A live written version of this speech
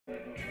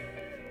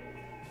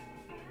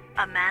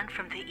A man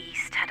from the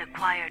East had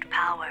acquired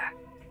power.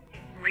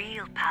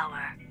 Real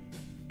power.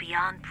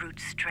 Beyond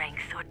brute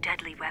strength or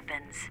deadly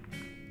weapons.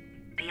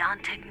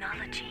 Beyond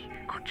technology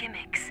or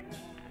gimmicks.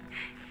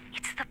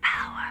 It's the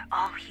power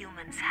all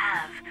humans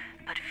have,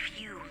 but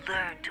few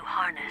learn to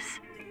harness.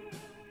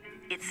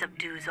 It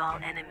subdues all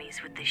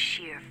enemies with the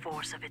sheer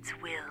force of its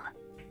will.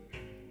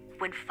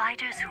 When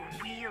fighters who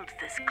wield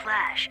this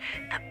clash,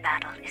 the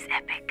battle is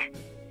epic.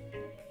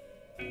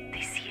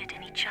 They see it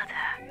in each other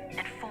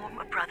and form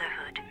a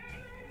brotherhood.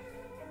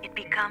 It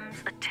becomes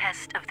a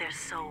test of their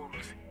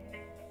souls.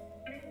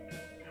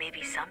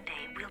 Maybe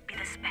someday we'll be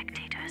the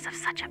spectators of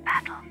such a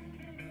battle.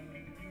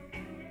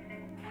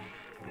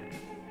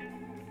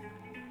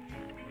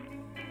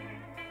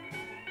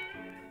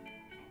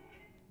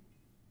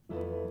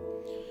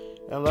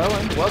 Hello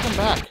and welcome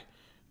back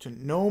to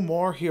No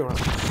More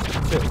Heroes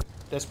 2,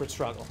 Desperate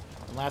Struggle.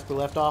 And last we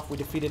left off, we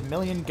defeated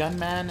Million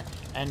Gunman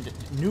and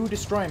New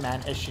Destroy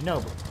Man as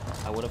Shinobu.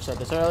 I would have said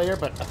this earlier,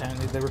 but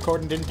apparently the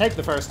recording didn't take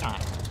the first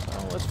time.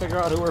 So let's figure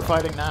out who we're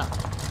fighting now.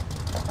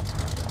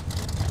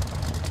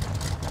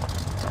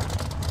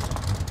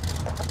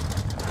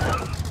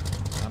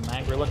 Some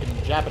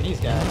angry-looking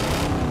Japanese guy.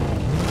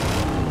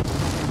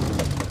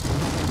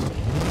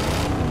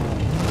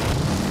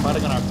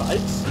 Fighting on our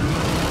bikes?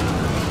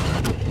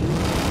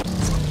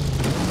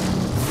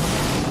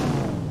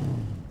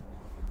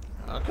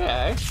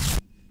 Okay.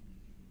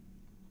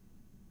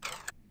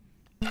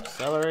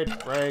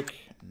 Accelerate, brake,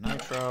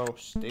 nitro,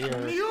 steer.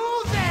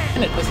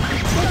 And it doesn't.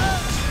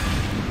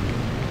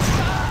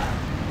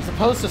 He's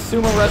supposed to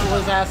sumo wrestle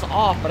his ass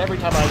off, but every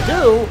time I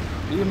do,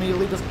 he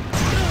immediately just.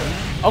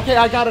 Okay,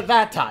 I got it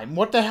that time.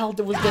 What the hell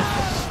was this?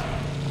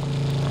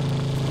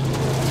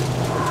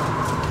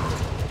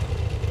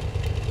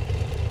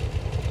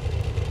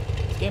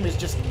 This game is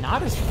just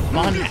not as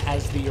fun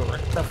as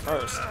the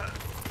first.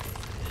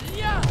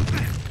 Yeah.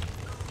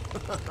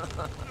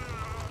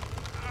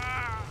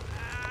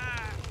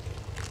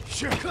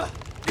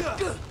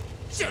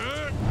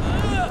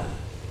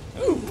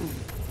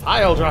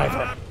 Pile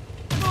driver.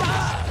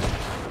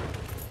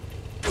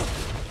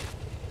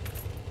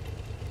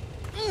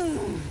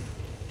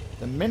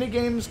 The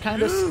minigames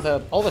kind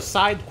of all the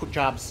side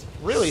jobs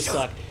really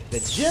suck. The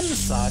gym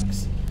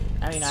sucks.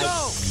 I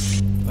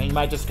mean, you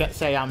might just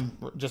say I'm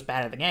just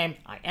bad at the game.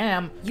 I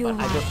am, but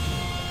I just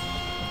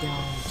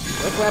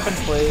quick weapons,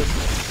 please.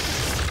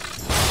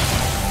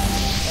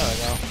 There we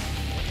go.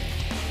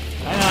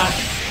 Hang on.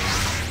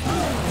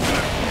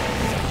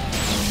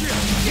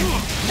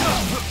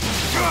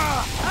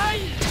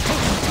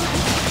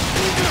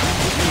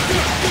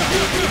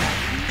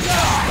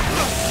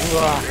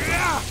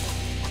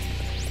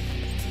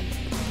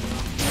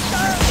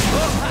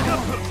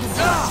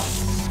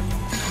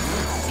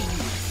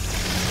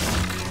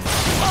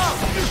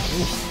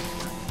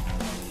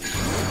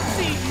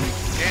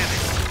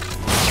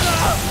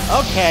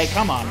 Okay,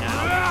 come on now.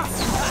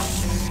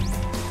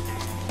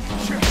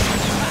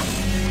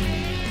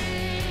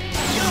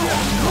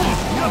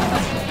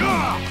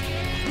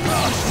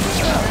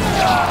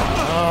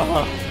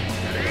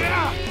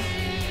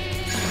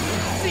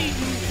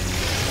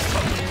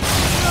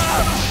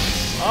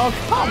 Oh,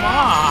 come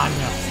on!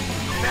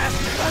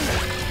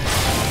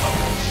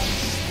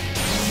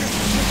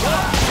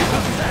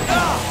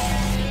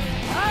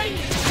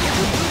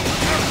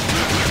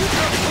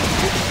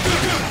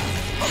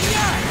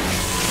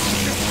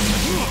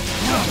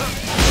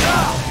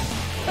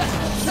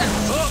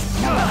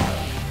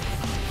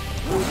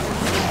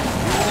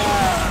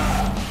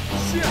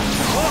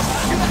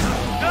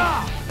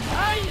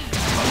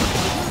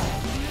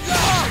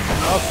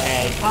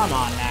 Okay, come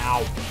on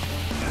now.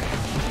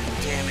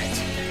 Damn it.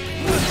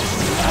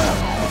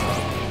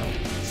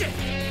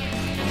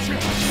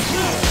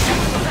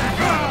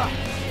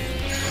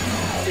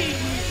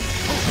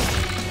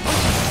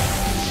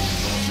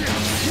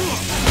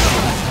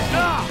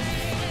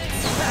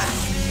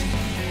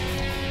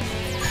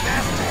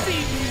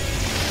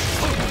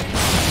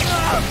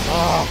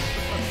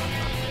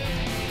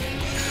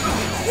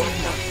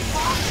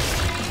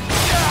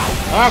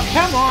 Oh,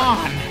 come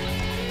on!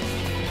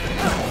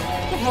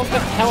 What the hell's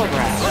this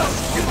telegraph?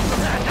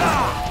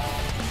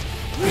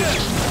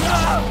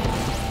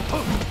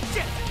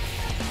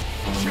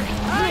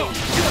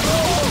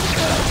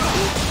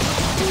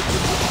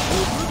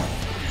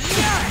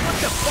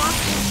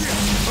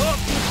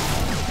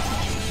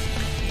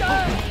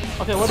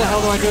 Okay, what the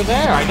hell do I do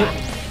there? I didn't.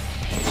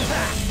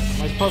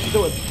 Am I supposed to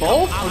do it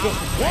both or just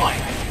one?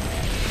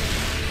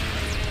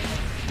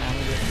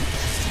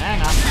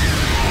 Hang on.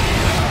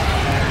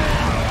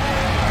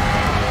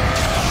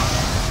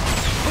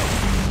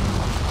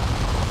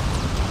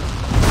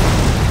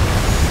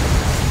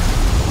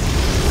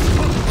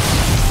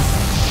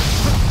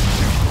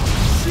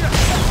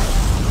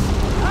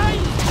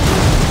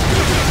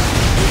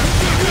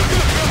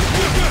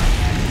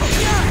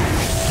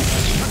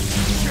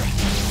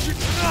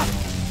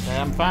 Okay,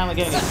 I'm finally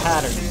getting a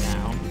pattern now.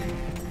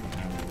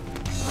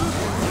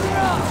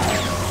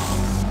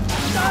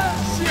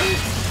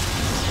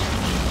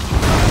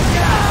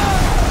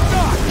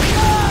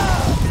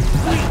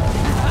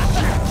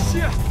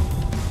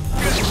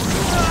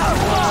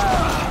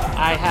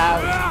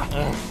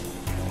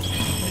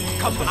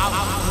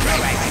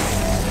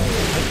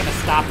 just gonna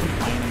stop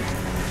complaining.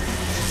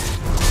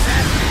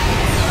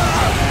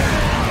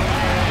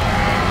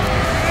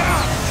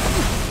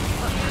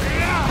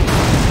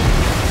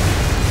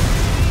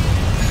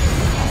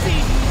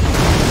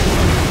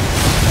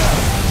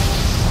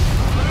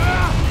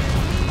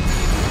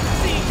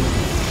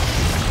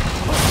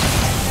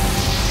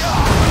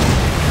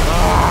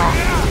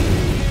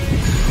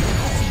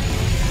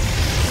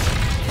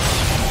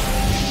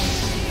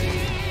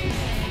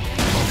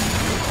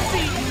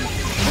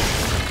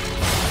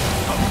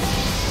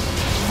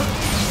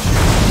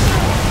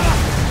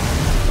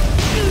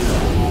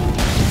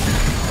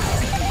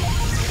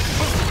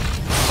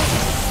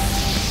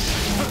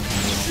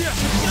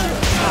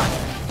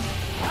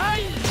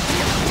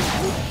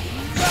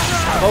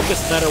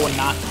 Focus better when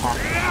not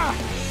talking.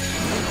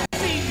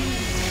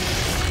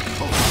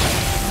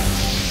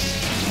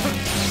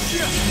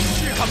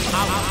 Come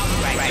out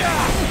right.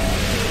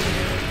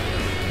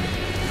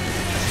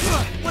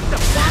 What the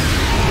fuck?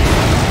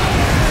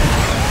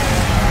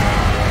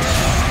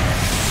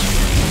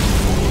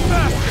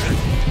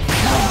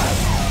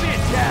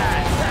 Bitch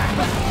ass!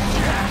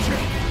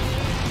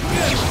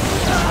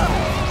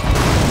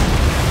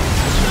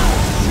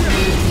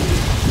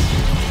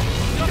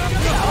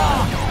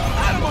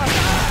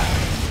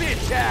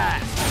 Bitch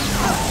ass!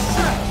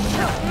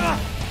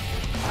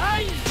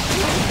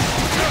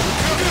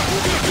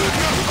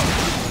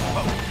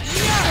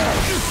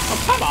 Oh,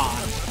 come on!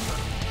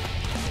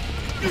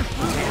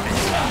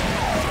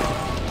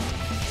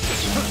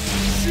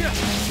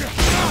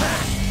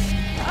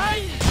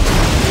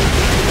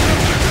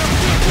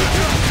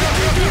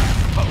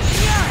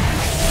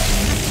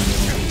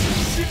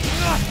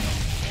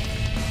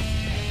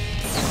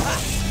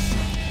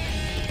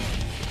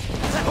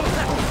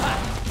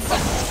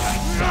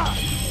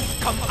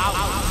 Come out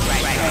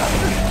right.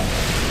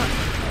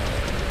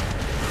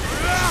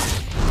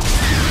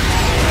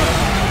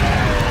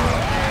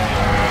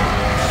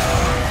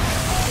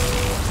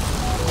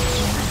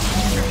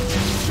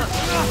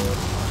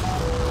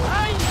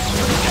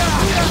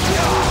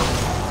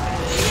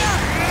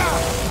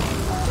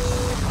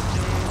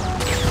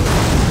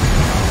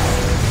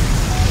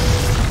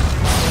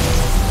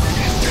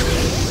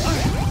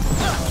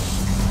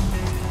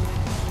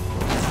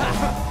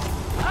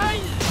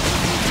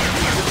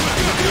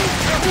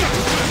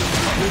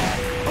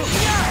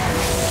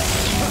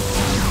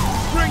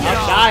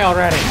 Die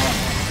already!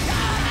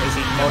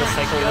 Lazy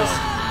motorcyclist.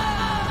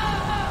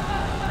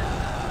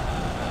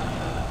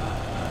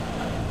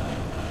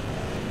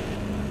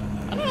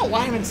 I don't know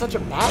why I'm in such a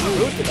bad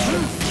mood today.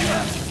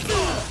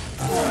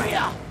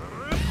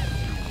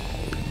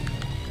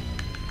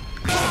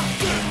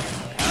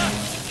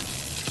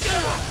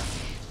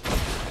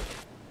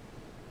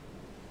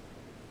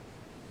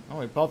 Oh,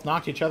 we both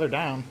knocked each other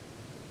down.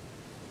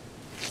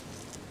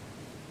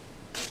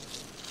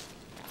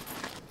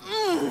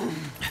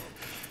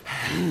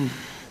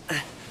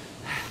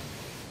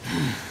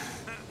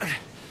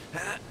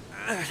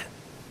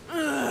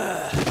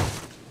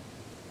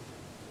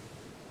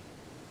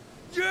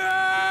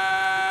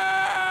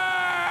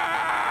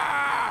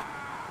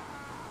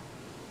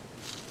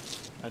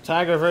 A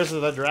tiger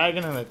versus a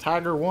dragon, and the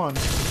tiger won.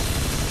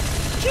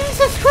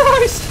 Jesus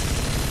Christ!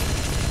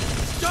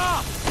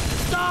 Stop!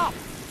 Stop!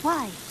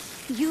 Why?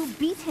 You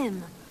beat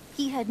him.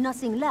 He had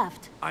nothing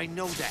left. I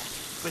know that,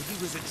 but he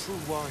was a true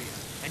warrior,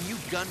 and you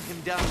gunned him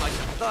down like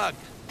a thug.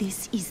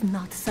 This is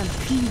not some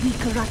pee-wee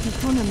karate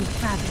tournament,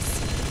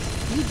 Travis.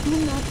 You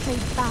do not play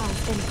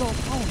bows and go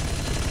home.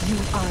 You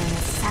are an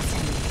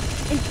assassin,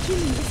 and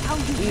killing is how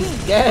you win.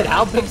 He's dead.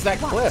 How big's that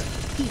What? clip?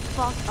 He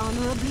fought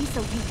honorably,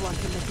 so you want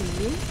to let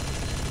him live?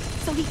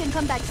 So he can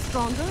come back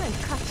stronger and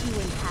cut you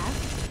in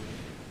half?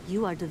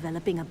 You are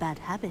developing a bad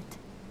habit.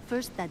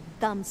 First that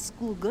dumb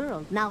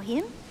schoolgirl, now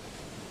him?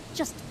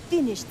 Just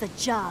finish the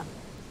job,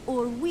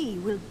 or we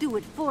will do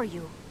it for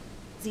you.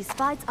 These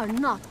fights are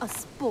not a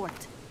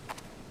sport.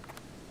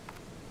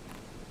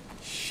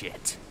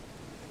 Shit.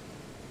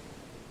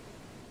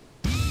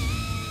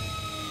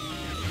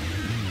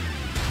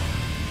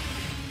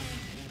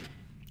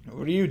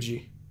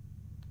 Ryuji.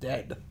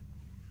 Dead.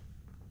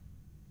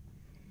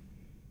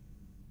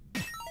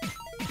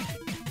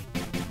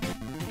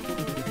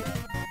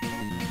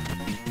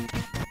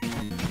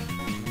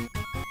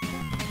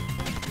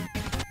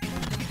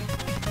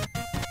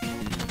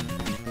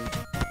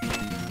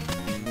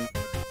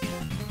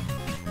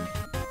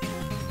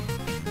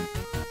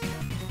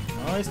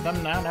 Well, at least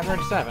I'm now never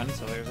at 7,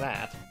 so there's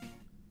that.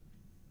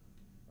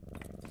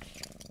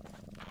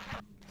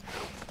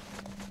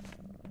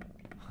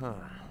 Huh.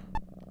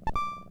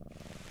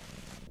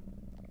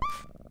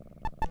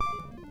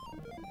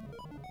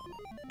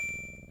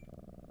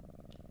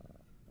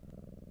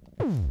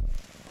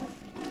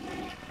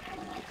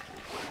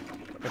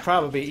 It'd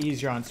probably be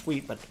easier on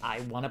Sweet, but I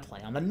want to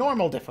play on the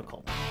normal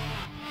difficulty.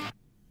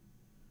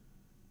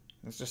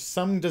 There's just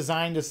some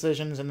design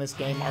decisions in this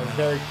game are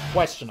very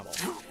questionable.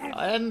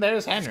 And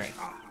there's Henry.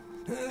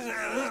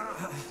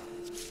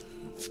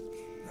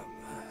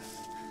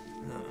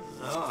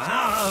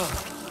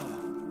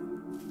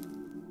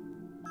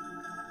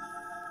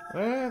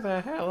 Where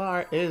the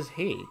hell is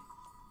he?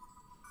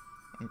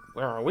 And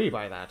where are we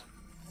by that?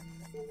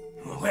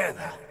 Where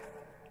the...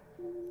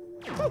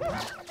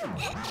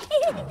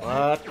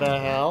 What the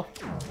hell?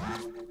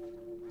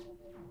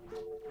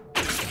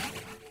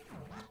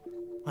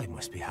 I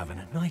must be having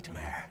a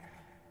nightmare.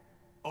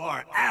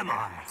 Or am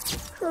I?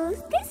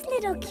 Who's this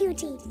little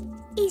cutie?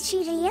 Is she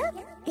real?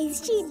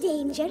 Is she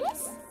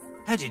dangerous?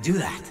 How'd you do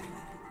that?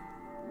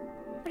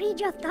 Read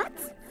your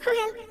thoughts?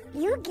 Well,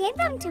 you gave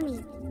them to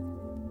me.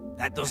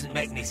 That doesn't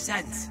make any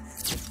sense.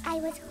 I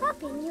was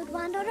hoping you'd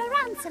wander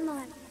around some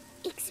more.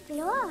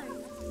 Explore.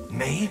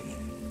 Me?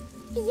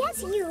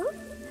 Yes, you.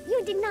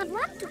 You did not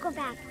want to go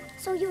back,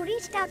 so you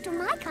reached out to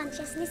my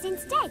consciousness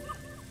instead.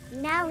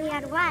 Now we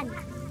are one.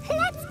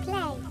 Let's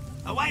play.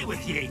 Away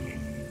with ye!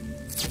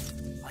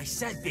 I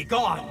said be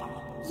gone!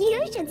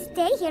 You should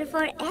stay here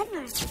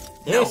forever.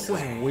 This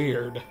is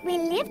weird.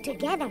 We'll live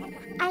together.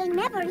 I'll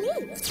never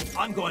leave.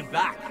 I'm going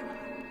back.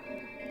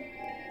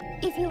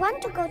 If you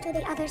want to go to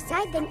the other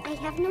side, then I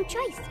have no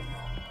choice.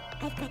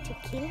 I've got to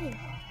kill you.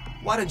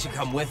 Why don't you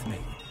come with me?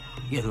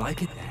 You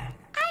like it there.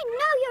 I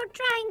know you're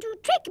trying to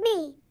trick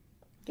me.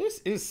 This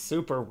is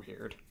super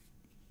weird.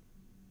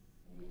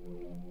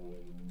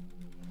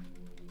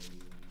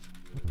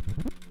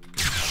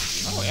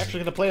 Oh, we're actually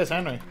gonna play as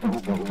Henry.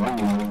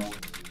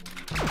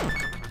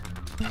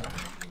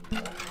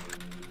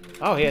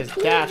 Oh, he has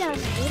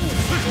dashes.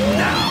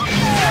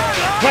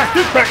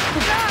 Back!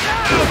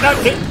 Not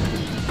hit!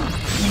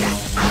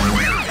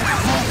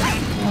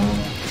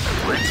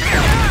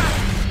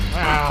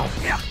 Wow.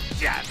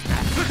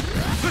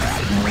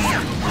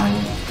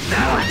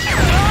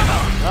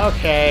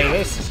 Okay,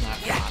 this is not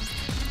fun.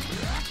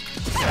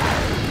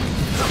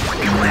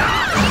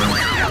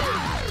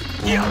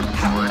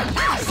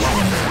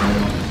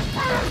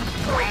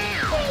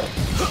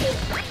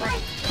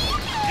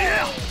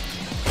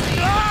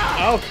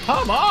 Oh,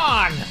 come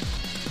on!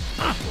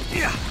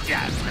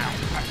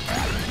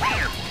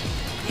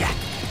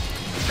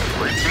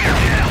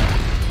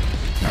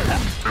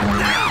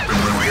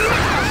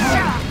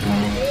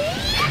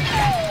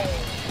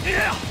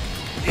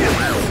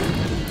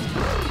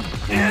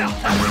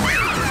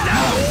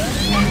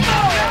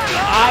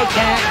 I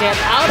can't get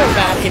out of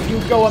that if you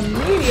go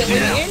immediately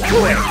into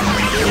it.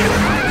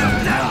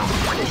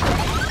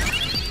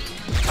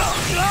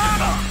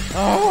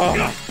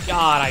 Oh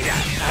God, I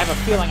have a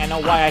feeling I know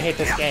why I hate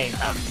this game.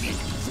 I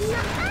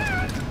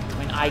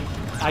mean,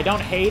 I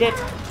don't hate it.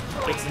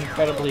 It's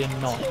incredibly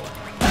annoying.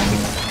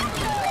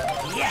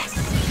 Yes!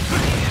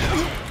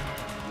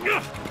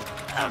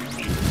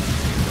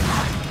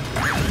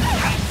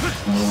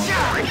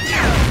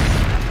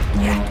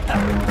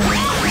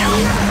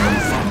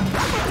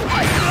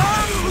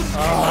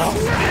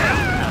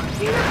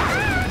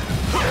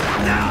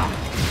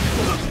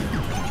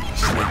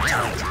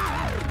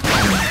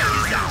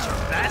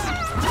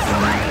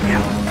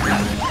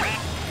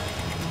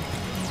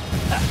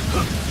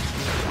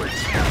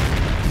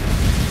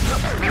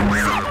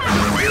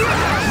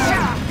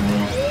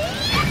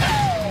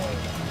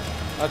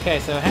 Okay,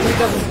 so Henry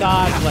doesn't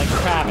dodge like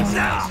Travis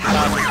does. He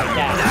dodges like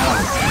that.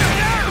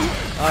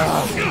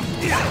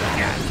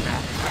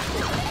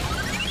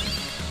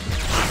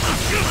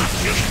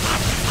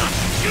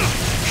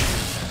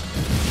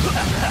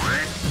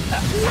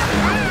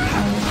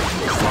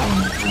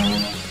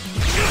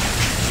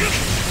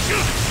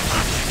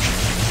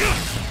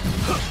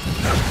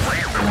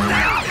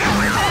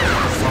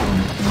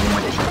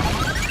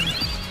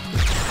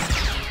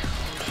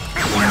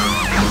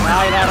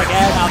 Try that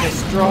again, I'll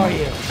destroy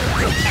you.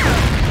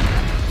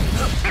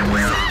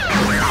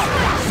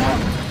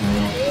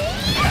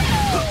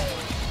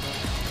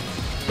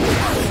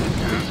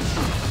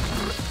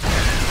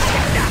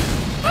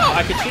 Oh,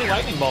 I could shoot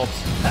lightning bolts.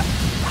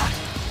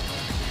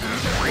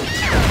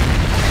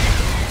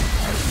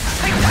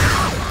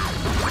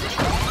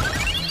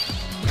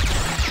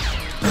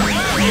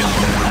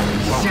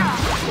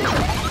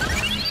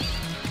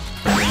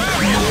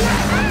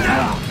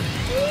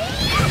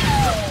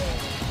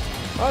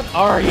 What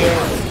are you?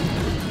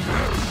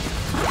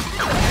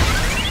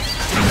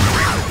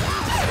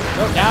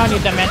 Go down, you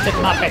demented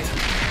muppet!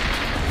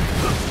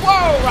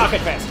 Whoa,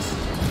 rocket fists!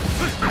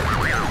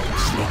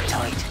 Sneak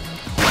tight.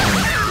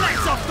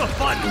 Let's off the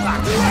fun,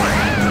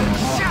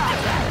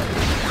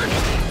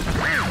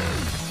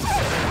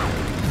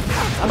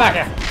 I'm back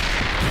here.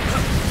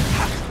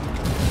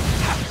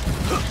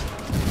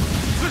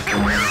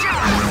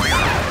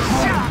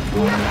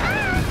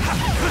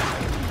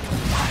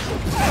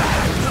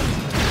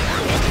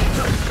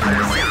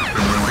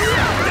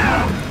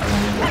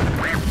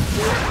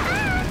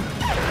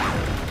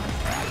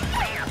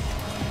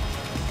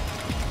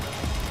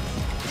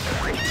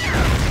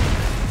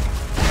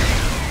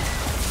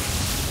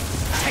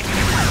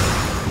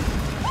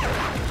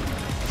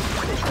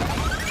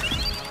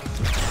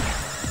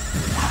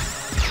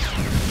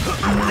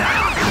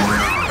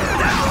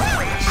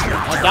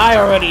 I'll die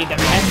already, the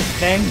men's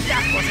thing.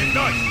 That wasn't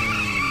nice.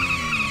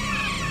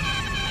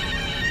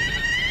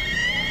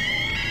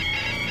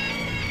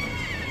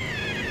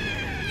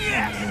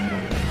 Yes.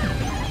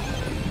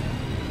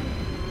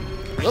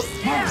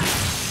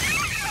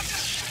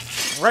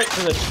 right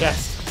to the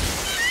chest.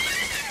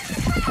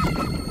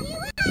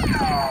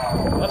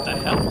 What the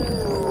hell?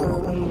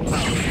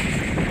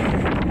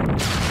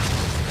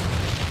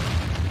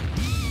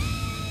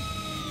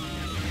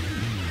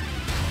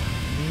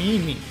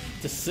 Mimi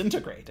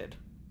disintegrated.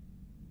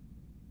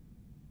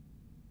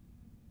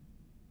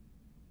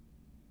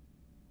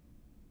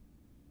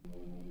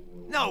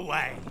 No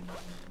way!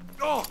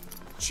 Oh,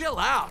 chill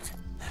out!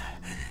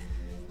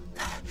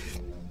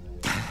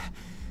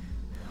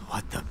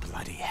 What the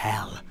bloody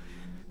hell?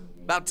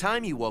 About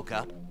time you woke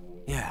up.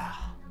 Yeah.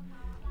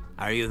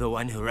 Are you the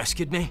one who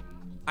rescued me?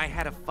 I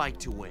had a fight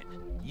to win.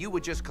 You were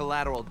just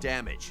collateral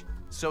damage.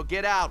 So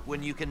get out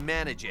when you can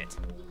manage it.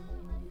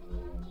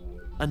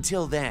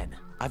 Until then,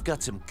 I've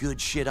got some good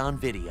shit on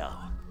video.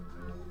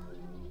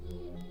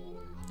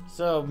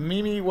 So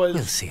Mimi was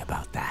We'll see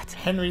about that.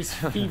 Henry's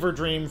fever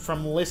dream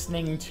from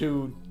listening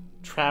to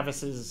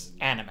Travis's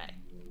anime.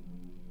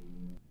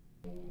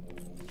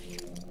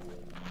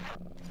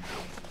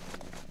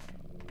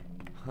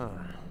 Huh.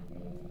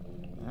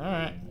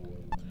 Alright.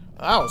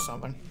 That was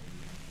something.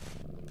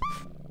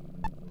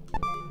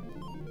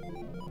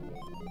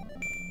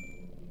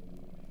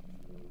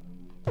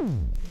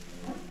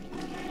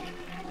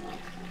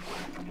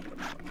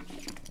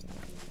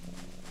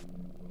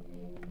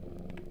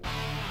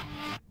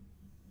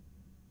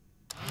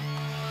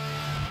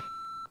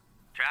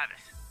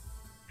 Travis,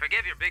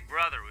 forgive your big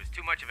brother who was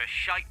too much of a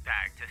shite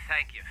bag to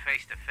thank you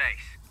face to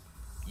face.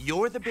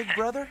 You're the big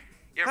brother?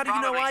 You're How do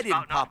you know probably I didn't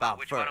spouting off pop about out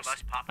which one of first?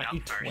 us popped Are out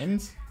you first.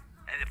 twins?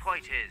 The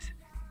point is,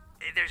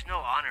 there's no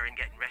honor in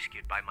getting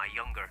rescued by my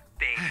younger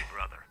baby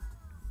brother.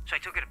 So I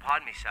took it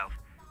upon myself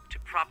to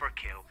proper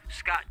kill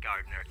Scott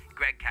Gardner,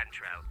 Greg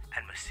Cantrell,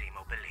 and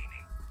Massimo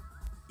Bellini.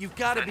 You've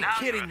got to So be now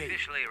kidding you're me.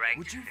 officially ranked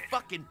Would you fifth.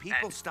 fucking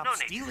people And stop no need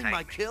to stealing thank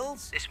my me.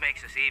 kills? This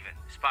makes us even,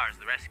 as far as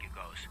the rescue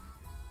goes.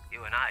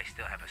 You and I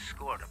still have a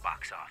score to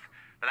box off,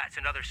 but that's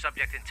another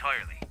subject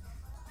entirely.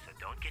 So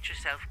don't get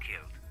yourself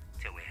killed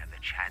till we have the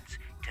chance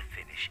to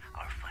finish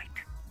our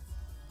fight.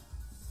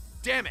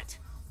 Damn it!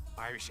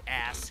 Irish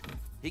ass.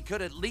 He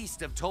could at least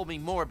have told me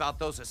more about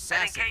those And in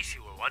assassins. case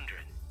you were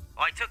wondering,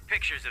 I took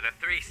pictures of the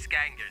 3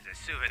 Skangers as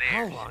souvenirs.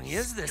 How long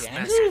is this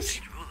Skangers?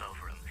 message? Rule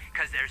over them,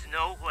 because there's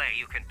no way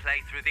you can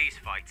play through these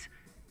fights.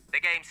 The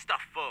game's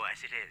stuffed full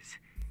as it is.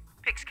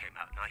 Pics came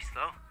out nice,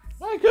 though.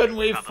 Why couldn't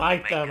we Probably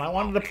fight make them? a I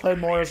wanted to wallpaper play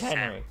more for as yourself.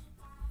 Henry.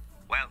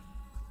 Well,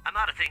 I'm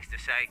out of things to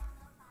say,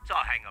 so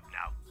I'll hang up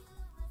now.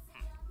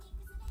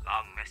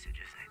 Long message,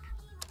 isn't it?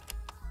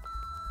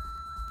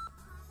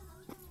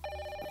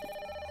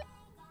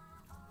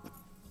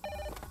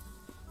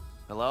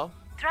 Hello?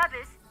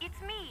 Travis, it's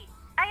me.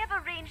 I have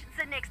arranged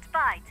the next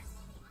fight.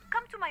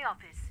 Come to my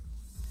office.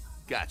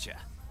 Gotcha.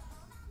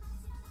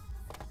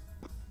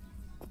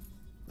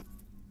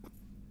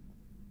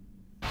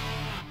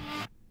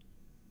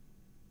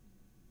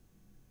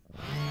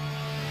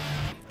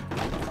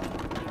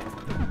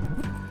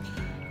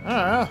 I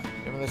don't know.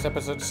 Given this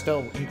episode's still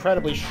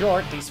incredibly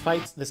short,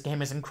 this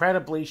game is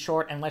incredibly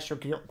short unless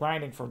you're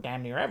grinding for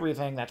damn near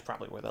everything. That's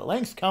probably where the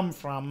lengths come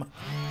from.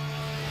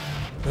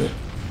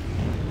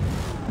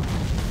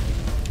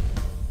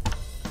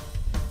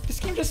 This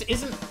game just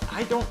isn't...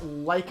 I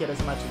don't like it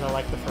as much as I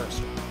like the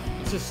first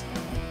one. It's just...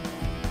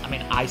 I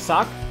mean, I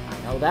suck.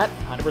 I know that,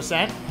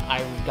 100%.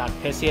 I got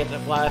pissy at a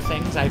lot of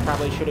things. I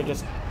probably should have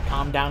just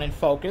calmed down and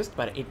focused,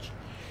 but it...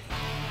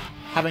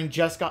 Having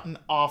just gotten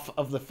off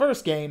of the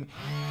first game,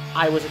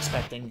 I was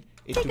expecting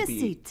it Take to a be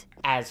seat.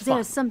 as fun.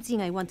 There's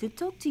something I want to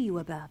talk to you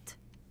about.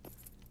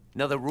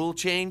 Another rule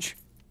change?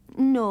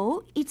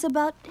 No, it's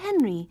about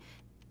Henry.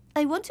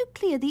 I want to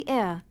clear the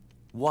air.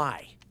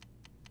 Why?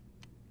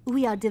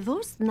 We are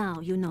divorced now,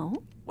 you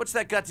know. What's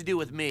that got to do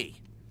with me?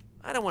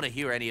 I don't want to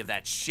hear any of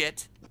that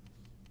shit.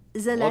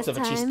 The Lots last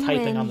of it she's time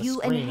typing when on the you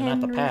and screen,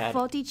 not the Henry pad.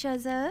 fought each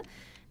other,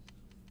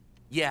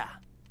 Yeah,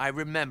 I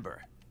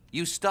remember.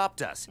 You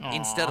stopped us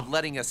instead of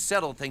letting us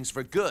settle things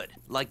for good,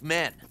 like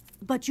men.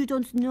 but you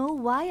don't know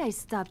why I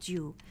stopped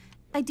you.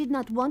 I did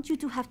not want you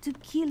to have to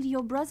kill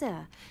your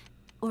brother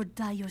or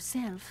die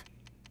yourself.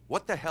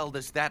 What the hell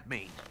does that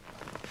mean?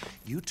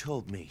 You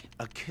told me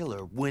a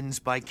killer wins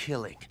by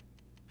killing.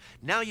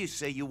 Now you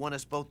say you want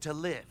us both to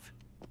live.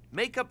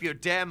 Make up your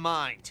damn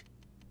mind.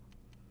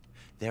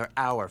 They're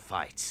our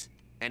fights,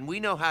 and we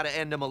know how to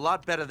end them a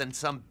lot better than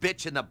some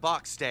bitch in the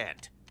box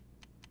stand.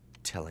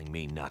 Telling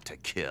me not to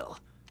kill.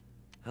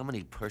 How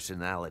many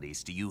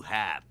personalities do you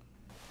have?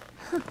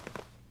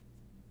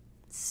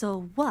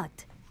 So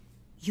what?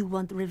 You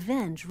want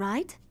revenge,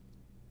 right?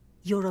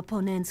 Your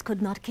opponents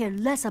could not care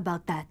less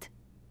about that.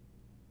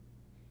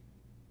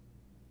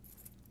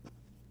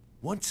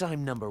 Once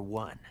I'm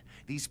 #1,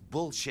 these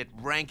bullshit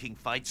ranking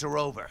fights are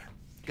over.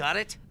 Got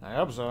it? I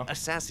hope so.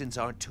 Assassins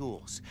aren't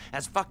tools.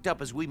 As fucked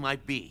up as we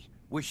might be,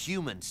 we're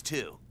humans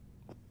too.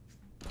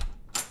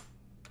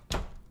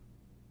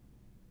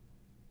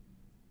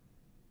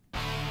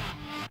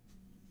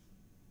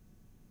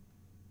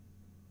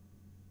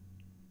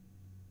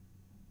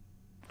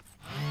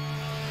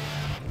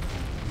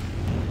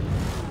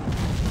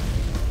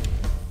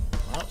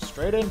 Well,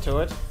 straight into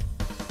it.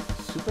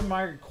 Super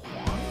Mario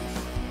Quant?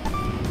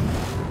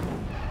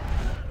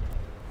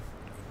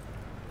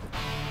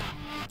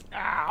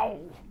 Ow!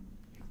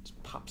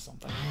 Just pop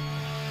something.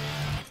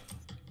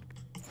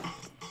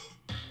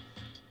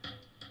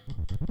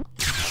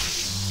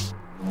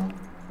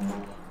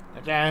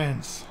 The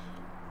dance.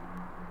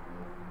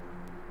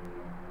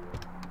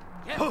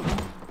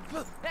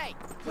 Hey!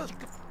 Look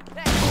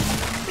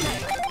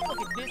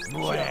at this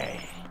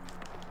way.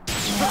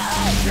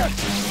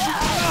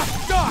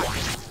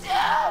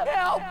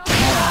 Help!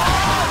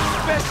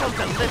 Special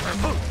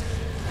delivery.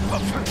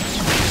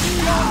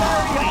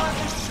 Strawberry on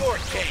the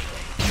shortcake.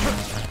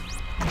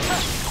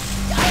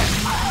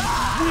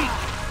 Weak.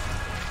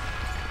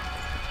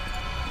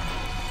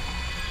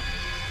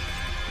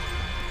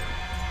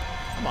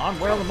 Come on,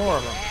 where are the more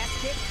of them?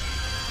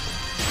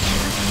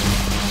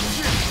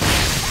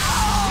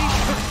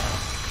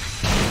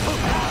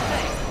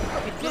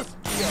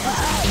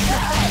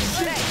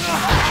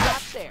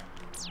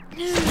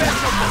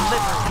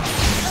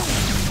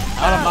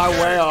 Out of my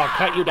way, or I'll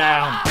cut you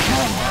down. There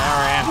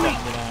I am,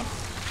 cutting you down.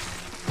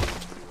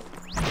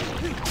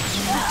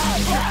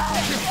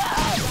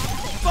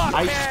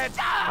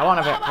 I want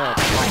to be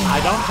I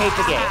don't hate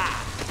the game.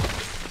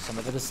 Some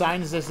of the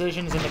design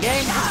decisions in the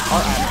game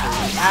are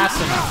absolutely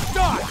asinine.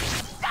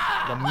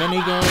 The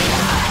minigame.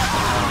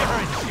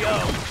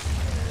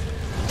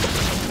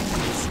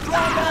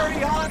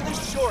 Strawberry on the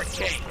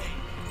shortcake.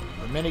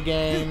 The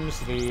minigames,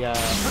 the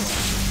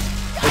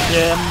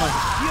gym,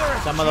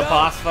 some of the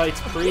boss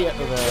fights the lead-ins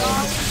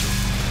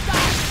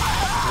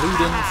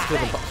to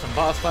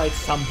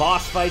some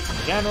boss fights in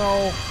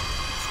general,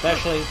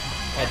 especially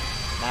at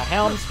Matt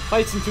Helms,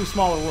 fights in too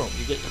small a room.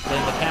 You get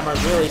then the camera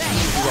really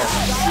sees you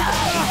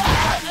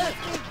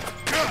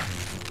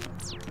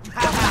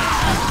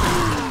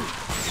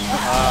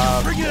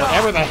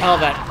whatever the hell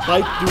that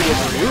bike dude with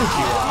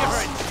Ryuji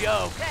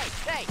was.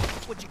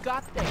 What you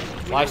got there?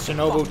 Why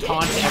Shinobu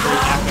taunts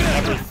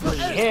every 3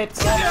 hits?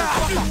 The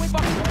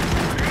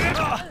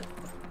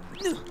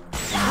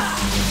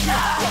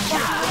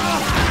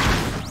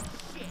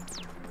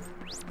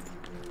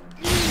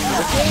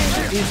game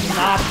is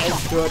not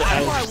as good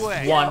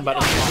as 1, but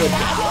it's a good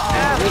game.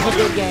 It is a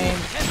good game.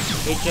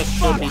 It just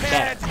should be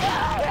better.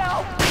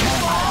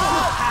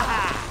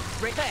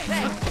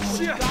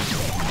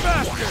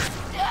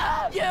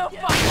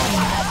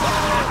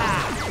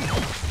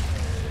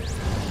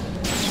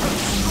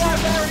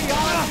 Strawberry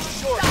on the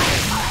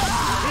shortcake.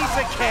 Piece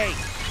of cake.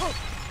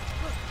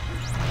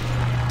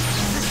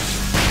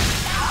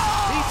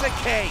 Piece of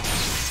cake.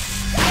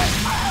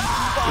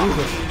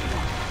 Jesus.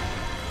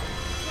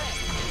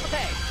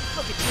 Hey,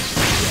 look at this.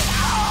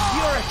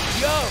 You're a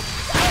joke.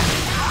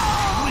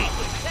 Weak.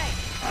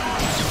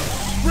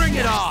 Bring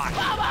it on.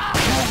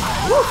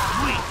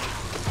 Weak.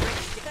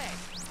 Hey,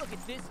 look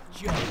at this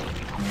joke.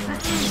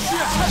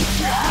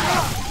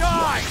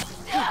 Die.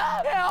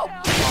 Help.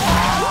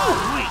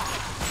 Weak.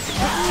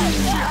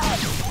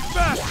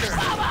 Bastard.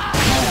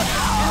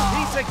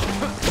 Piece of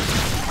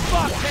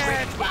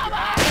fuckhead.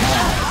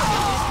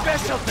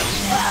 Special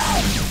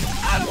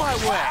out of my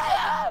way.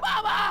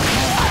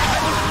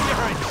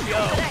 You're a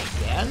joke.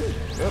 Again?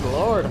 Good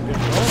lord, I'm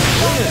getting old.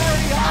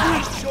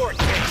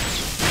 Shortcake.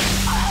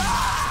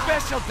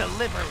 Special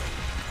delivery.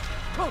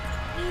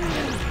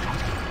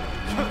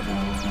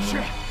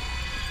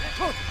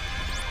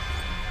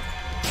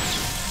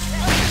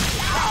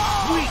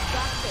 Weak.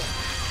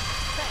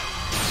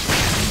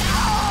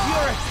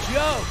 You're a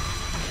joke.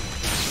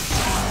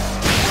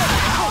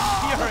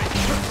 You're a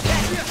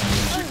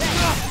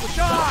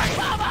die.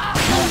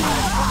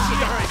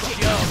 You're a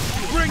joke.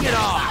 Bring it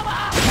on.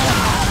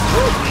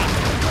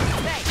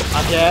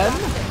 Again?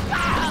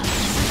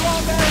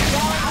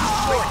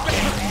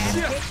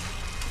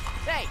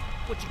 Hey,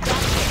 what you got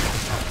there?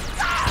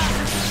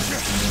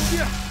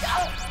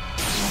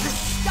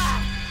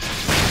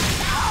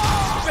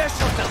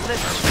 Special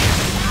delivery.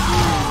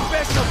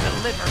 Special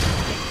delivery.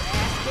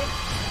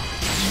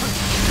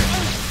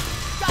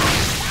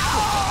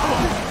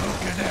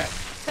 Look at that.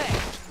 Hey,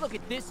 look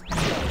at this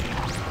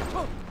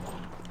joke.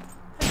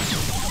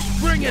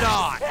 Bring it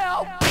on.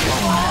 Help.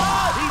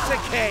 Piece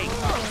of cake.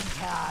 I'm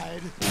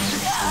tired.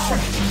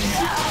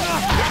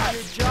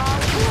 Your job.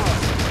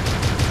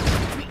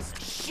 Piece of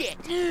shit.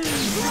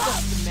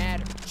 What's the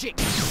matter?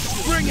 Chicken.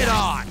 Bring it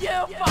on.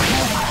 You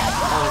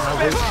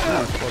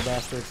Poor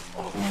bastards.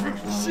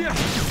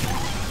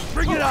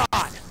 Bring it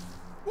on.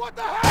 What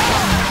the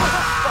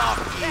hell?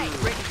 Hey,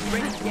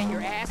 ready to get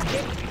your ass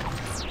kicked?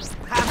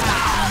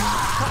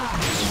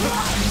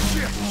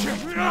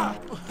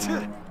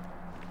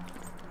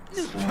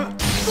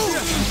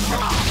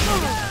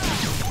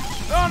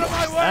 Out of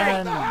my way!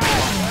 And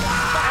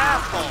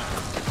Apple!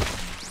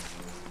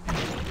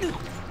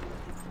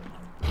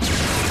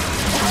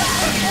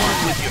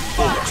 With your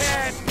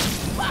forehead!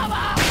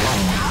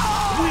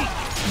 Weak!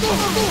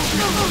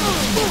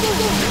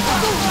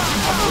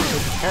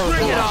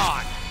 Bring it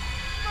on!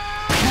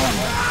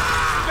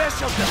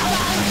 Special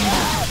delivery!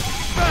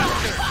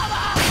 Bastard!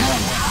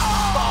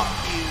 Fuck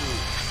you!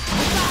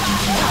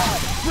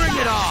 Bring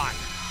it on!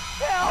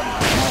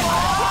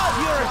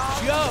 You're a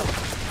joke!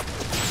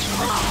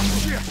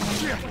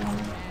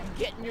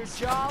 Getting your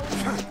jaw?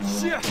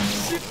 You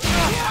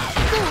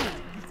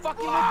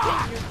fucking with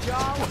getting your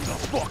jaw? What the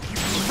fuck you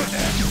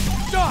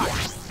die!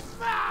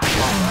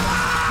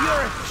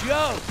 You're a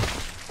joke!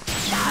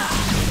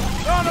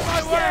 Out of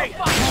my way!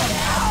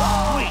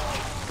 Weak!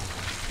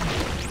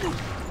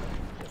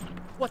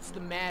 What's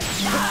the matter?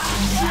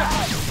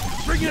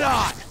 Bring it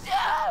on!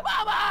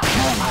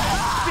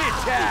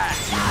 Bitch ass!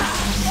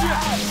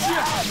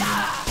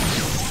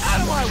 Out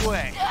of my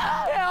way!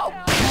 Help!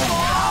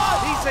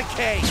 Piece of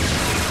cake!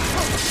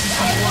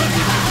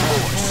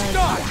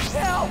 Stop!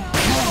 Help!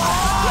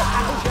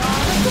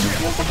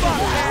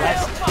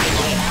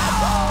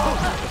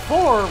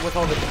 Before, with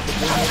all the to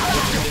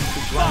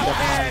grind up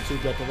money to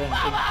get to them,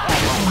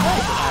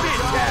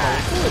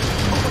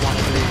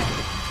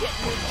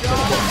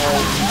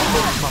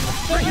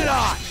 Bring it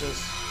on!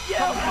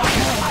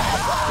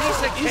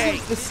 Piece of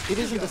cake! It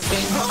isn't the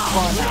same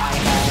fun I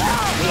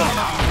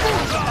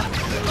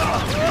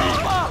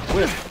had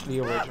with the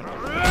original.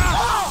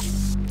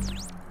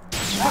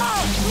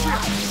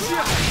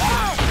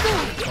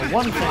 The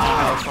one thing I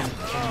know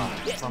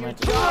from it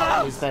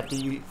is that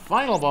the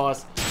final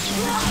boss, the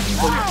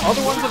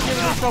other ones have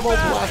given me trouble, the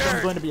last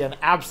one's going to be an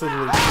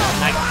absolute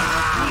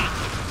nightmare.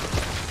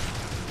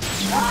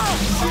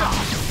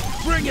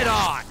 Bring it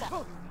on!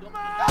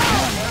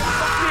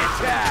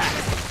 Bitch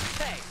ass!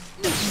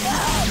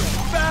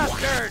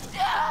 Bastard!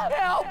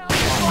 Help!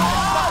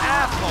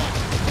 Asshole!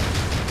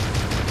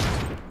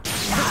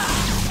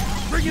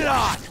 Bring it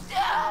on!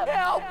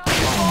 Help!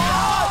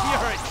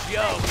 You're a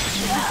joke!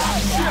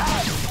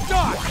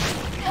 Stop!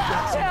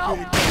 Help!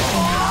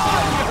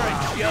 You're a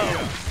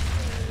joke!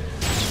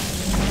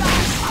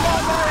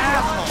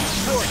 Asshole!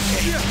 Poor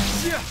kid!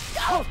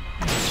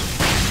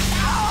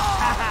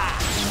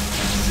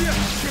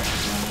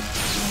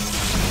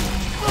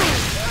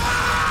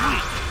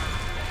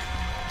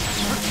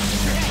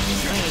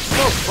 It's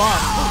so fun.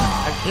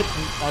 I've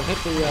hit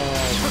the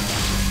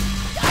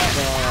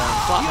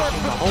slot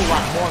machine a whole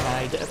lot more than I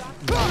did in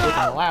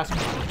the last one.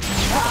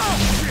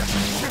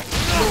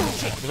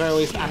 At the very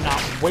least, I'm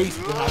not going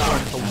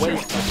to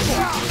waste.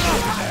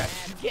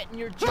 Getting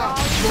your jaw?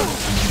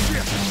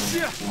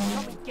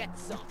 Come and get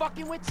some.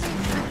 Fucking with me?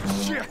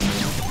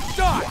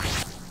 Die!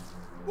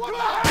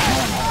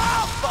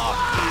 Fuck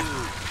you!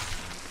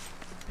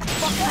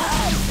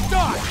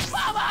 Die!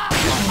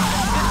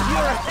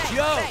 You're a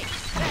joke!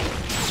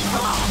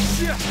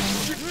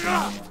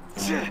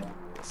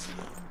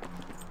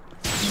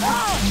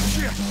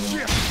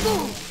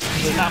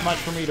 There's not much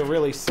for me to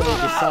really say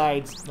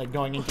besides like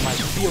going into my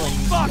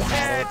feelings.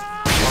 Fuckhead!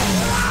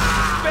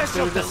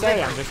 So to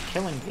say, I'm just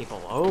killing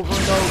people over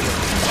and over.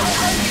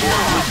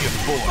 With your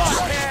force.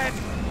 Fuckhead!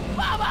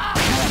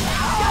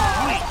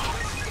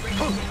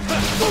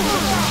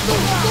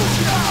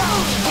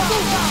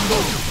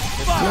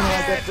 As soon as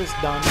I get this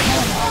done,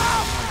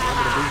 I'll be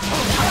able to do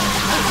something.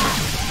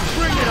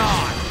 Bring it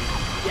on!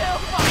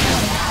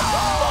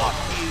 Fuck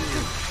you!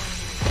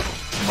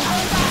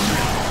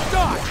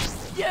 Die!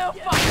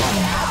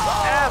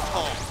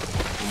 Asshole!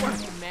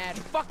 What's the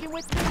matter? Fucking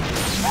with me?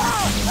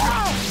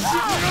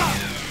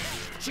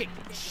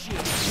 Chicken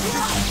shit!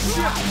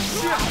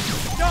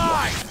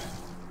 Die!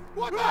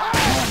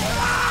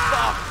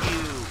 Fuck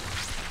you!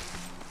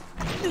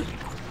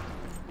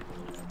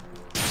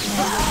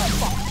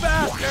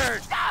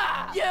 Bastard!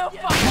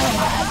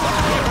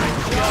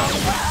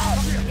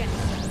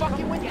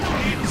 Fucking with me?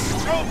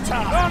 Stroke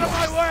time! Out of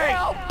my way!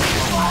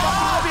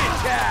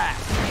 Bitch ass!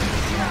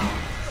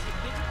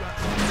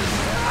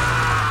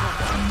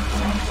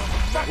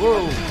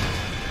 Whoa!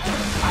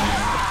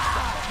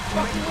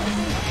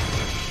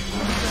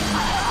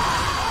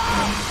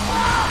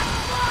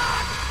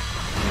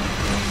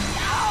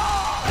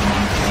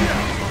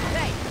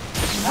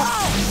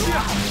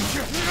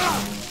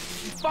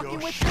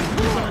 Fucking with me?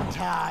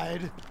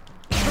 Tied.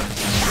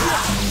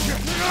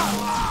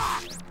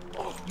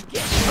 You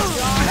get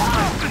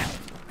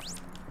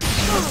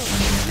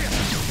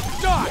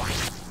Die!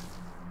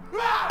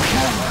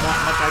 Not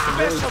much I can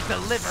really Special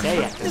delivery. say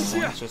at this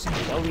point. It's just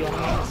kill the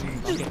enemies and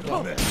don't get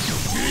killed.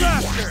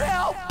 Bastard!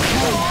 Help!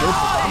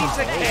 Piece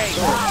of cake!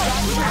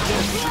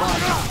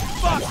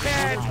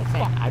 Fuckhead!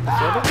 I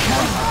prefer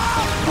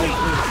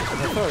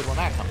the third when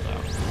that comes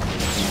out.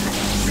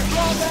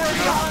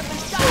 Strawberry on the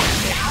shot!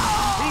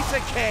 Piece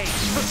of cake!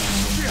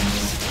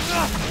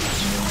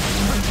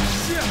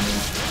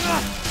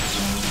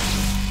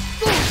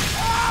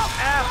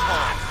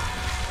 Asshole!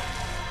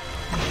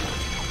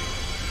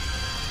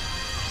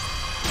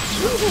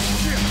 You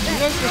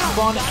guys just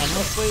spawn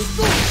endlessly?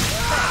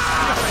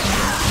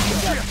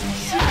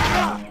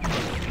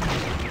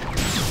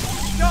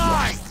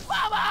 Die!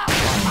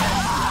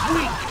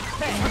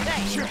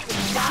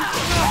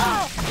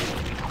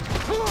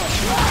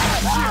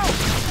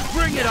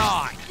 Bring it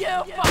on!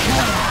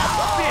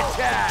 Bitch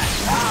ass!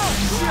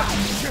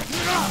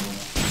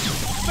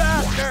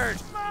 Bastard!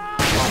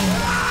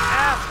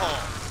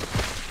 Asshole!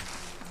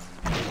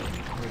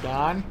 We're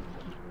done?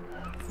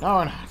 No,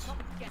 we're not.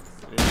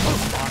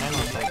 spawn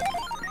anything.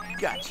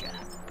 Gotcha.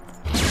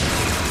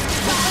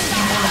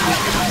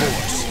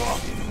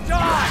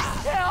 Die!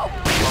 Help!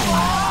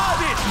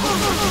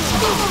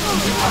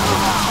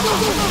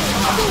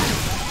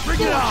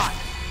 Bring it on!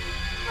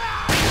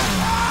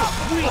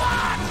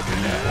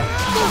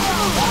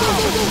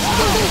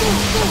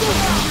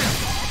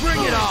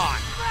 Bring it on!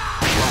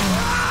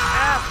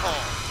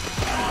 Asshole!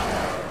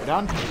 We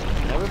done?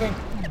 Everything?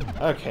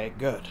 Okay,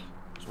 good. I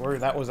was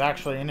worried that was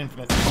actually an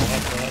infinite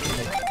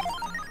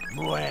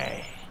thing.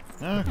 Way.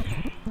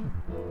 Okay.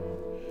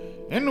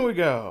 In we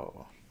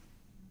go.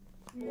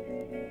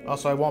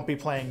 Also, I won't be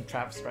playing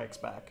Travis Strikes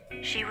Back.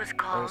 She was Or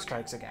called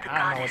Strikes Again. the I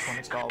don't know goddess which one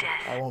it's of called.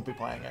 death. I won't be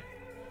playing it.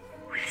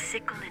 With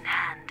sickle in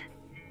hand,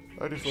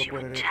 I just she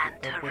would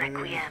chant her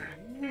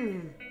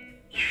requiem.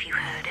 If you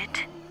heard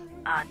it,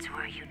 odds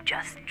were you'd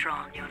just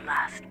drawn your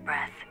last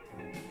breath.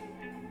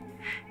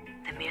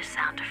 The mere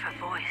sound of her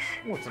voice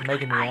What's would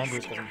making me put angry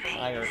ice because in I'm your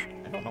tired.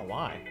 veins. I don't know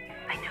why.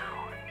 I know.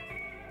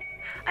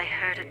 I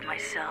heard it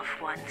myself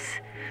once,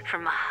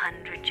 from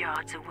 100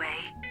 yards away.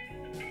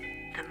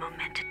 The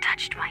moment it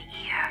touched my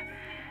ear,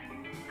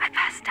 I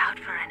passed out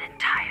for an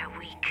entire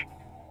week.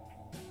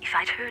 If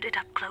I'd heard it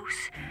up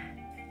close,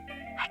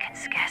 I can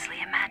scarcely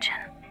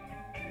imagine.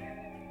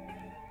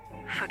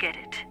 Forget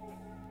it.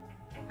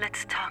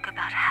 Let's talk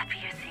about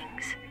happier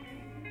things.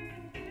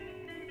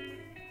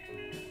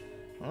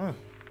 Huh.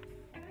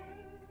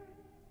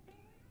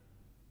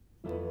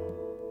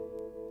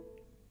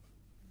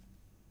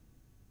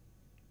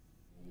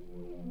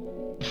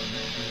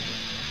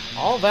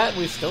 All that,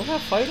 we still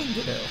have fighting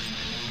to do.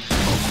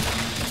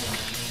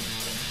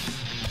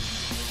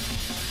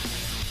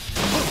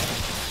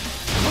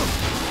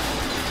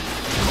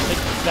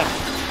 Take that.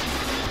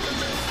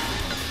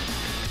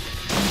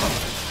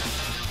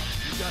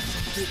 You got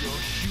some bigger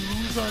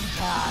shoes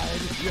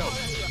untied. Yo,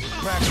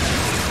 crack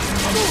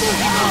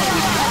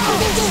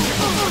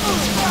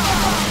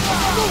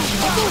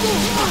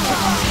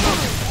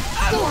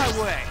Out of my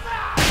way!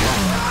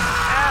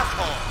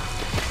 Asshole!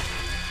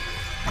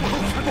 What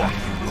are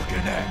you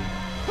looking at?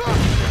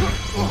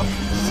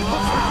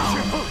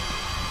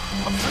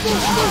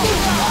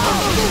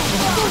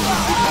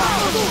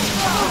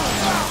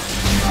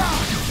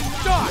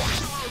 Die!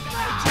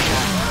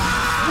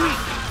 Weak!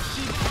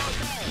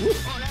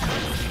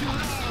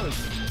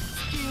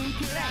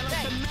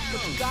 Hey,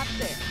 what you got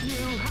there?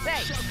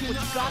 Hey, what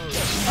you got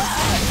there?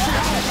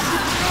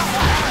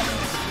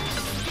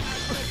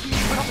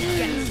 Come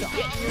get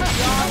some.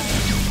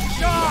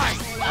 Die!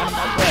 Out of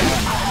my way.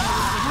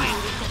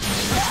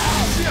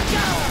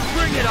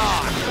 Bring it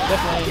on!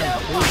 Definitely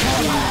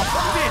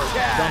Bitch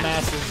ass!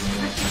 dumbasses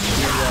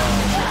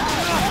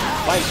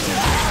fight.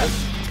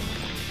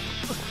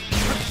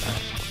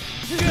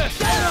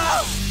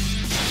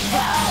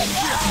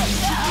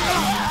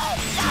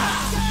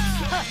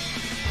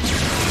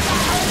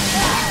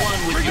 one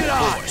with Bring your it on!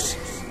 force.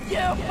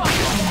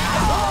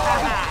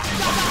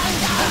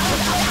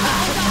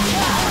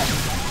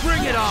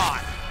 Bring it on!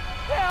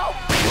 Help!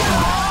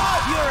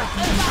 You're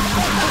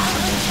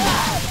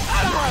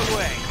out of my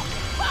way!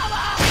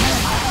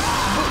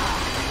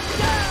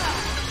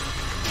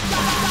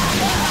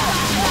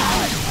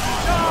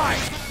 Die!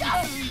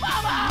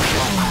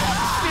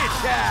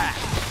 Bitch ass!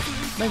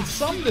 I mean,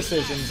 some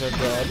decisions are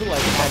good,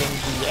 like having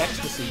the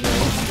ecstasy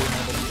rose and being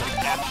able to just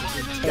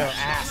absolutely tear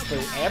ass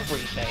through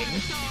everything.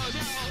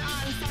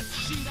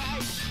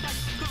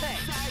 Hey,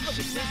 look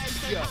at this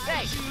joke.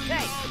 Hey,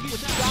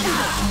 what you got?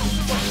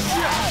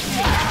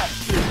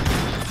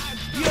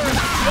 You're a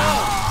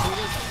joke!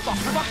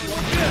 Fucking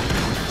with you!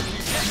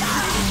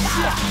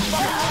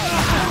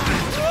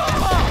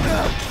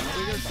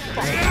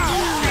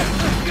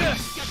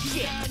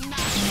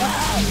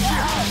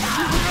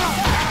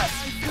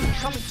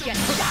 Come and get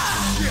some.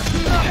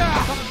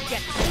 Come and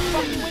get some.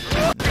 Fucking with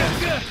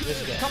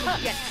you. Come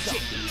and get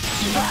some.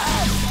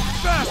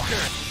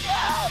 Bastard!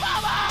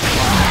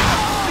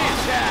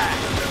 Bitch ass!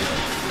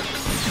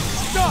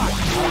 Stop!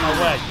 Out of my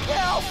way.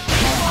 Help!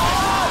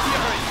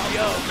 You're a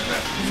joke!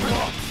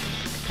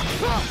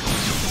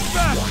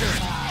 Bastard!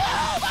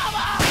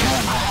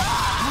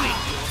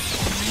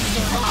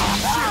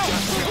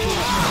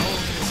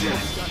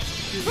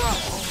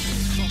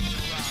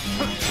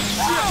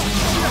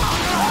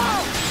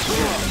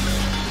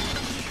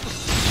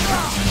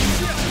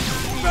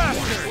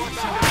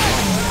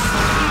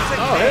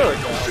 Oh, here we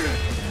go.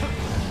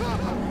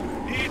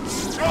 It's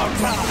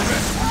showtime!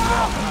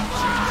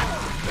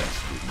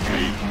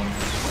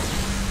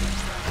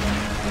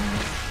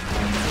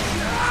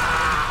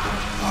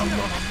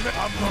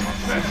 I'm gonna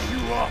mess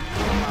you up!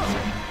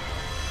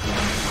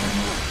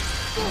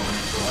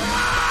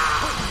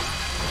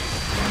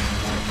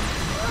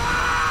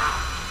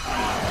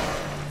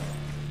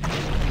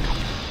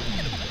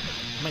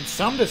 I mean,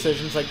 some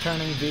decisions, like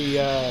turning the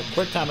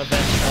QuickTime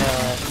event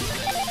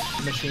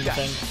machine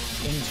thing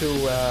into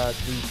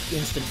the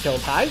instant kill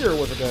tiger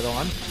was a good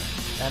one,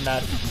 and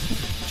that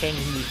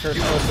changing the first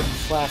person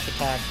slash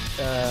attack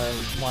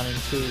one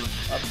into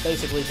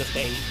basically just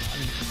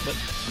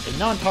a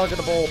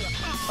non-targetable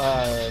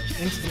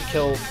instant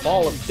kill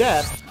Ball of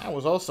Death. That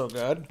was also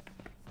good.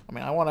 I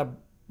mean, I want to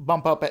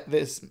bump up at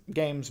this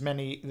game's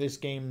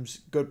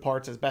good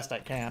parts as best I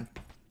can.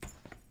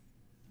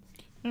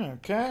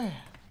 Okay.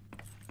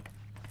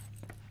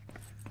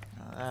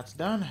 Now that's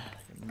done.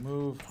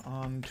 Move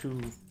on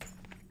to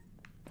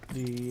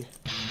the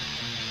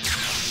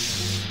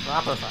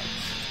proper fights.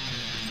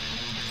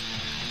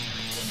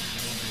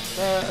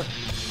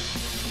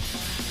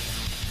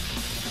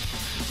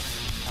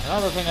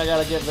 Another thing I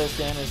gotta give this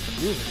game is the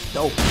music's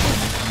dope.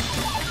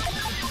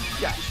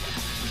 Gotcha.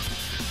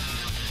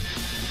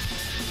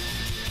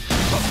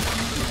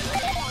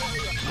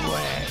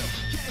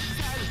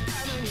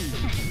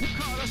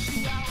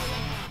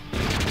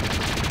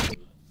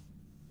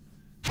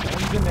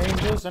 Dungeon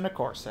angels in a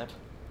corset.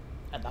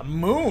 And the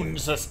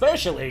moon's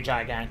especially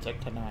gigantic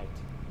tonight.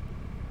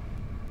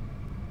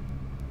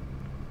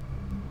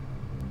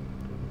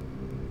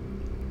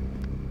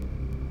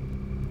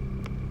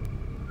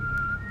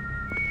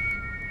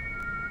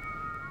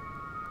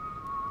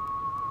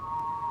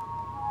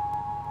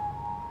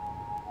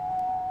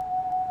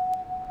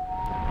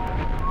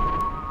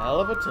 Hell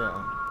of a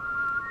tune.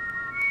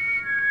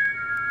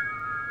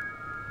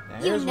 Now,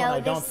 here's one I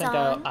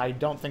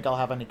don't think I'll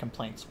have any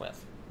complaints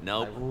with.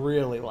 Nope. I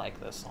really like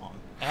this song.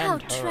 How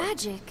And her.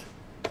 tragic.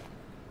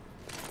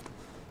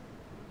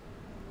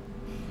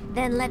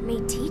 Then let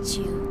me teach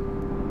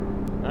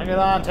you. Bring it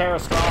on, Tara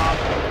Strong.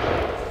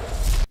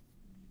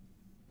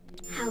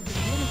 How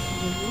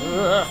beautiful.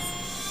 Ugh.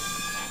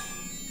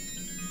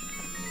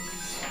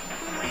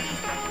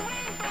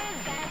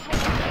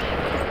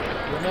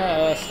 You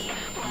missed.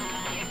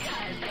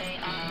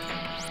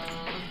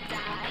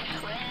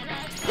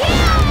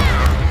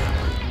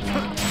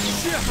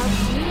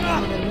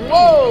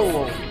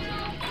 Whoa!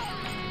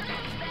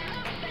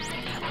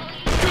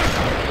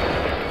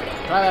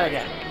 Try that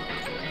again.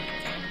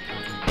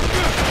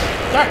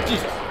 Ah,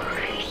 Jesus!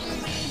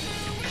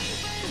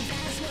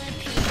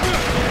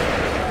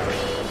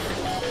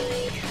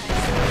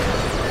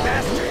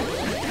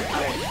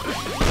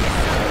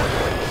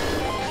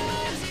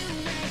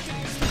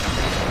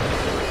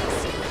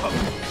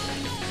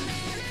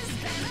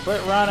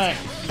 Quit running.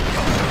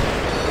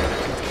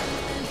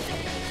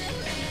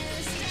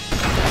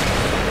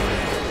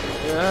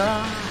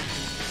 Yeah.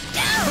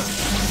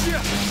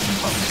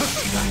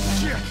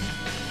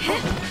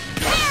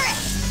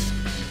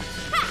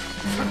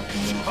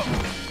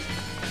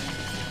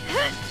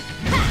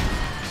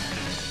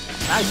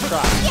 Nice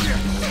try.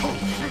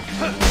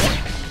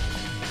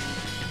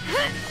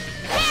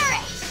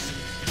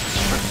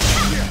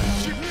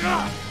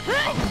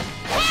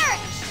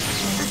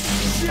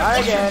 Try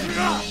again.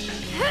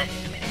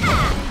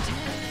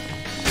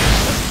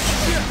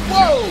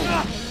 Whoa!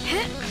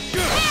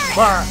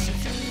 Burn.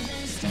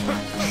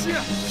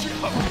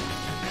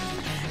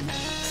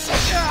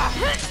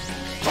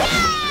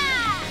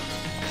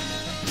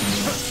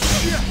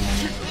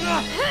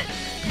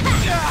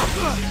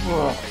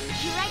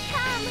 Here I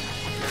come.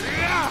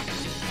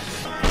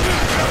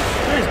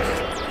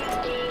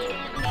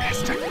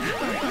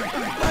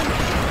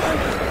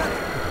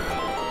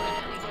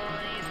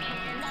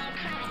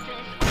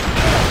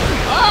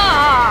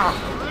 Ah!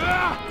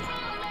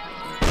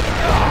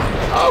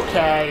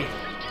 Okay.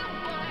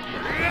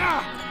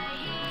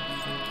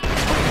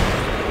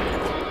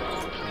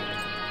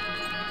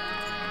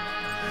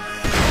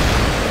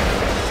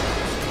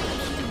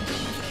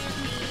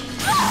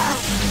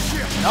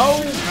 No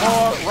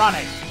more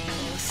running.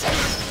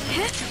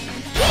 Here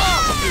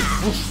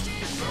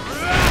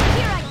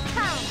I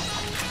come.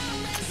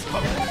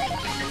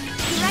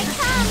 Here I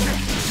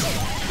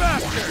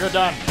come. You're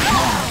done.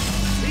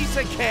 Piece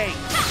of cake.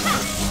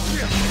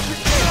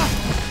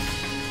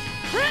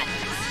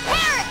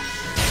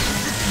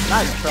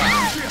 Nice try.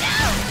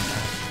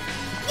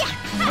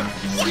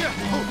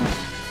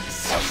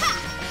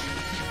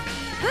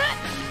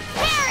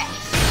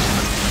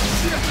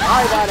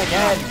 Try that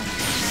again.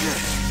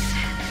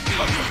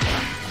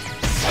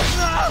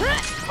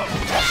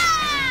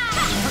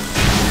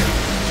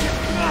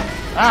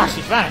 Ah,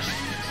 she's vanished.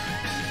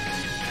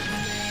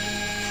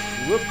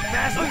 Whoop.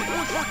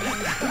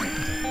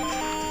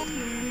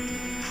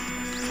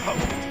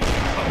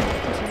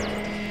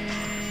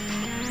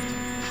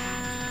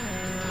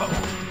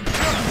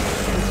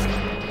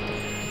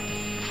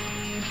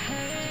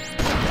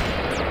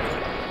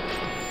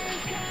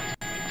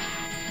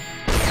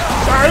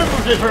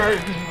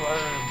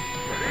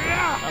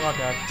 I'm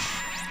okay.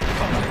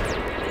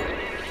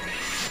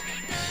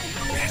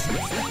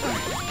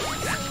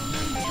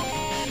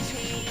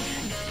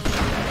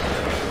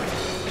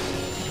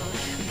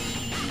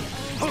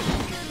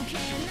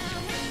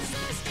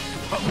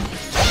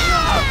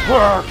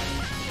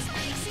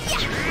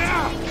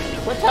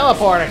 Quit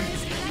teleporting.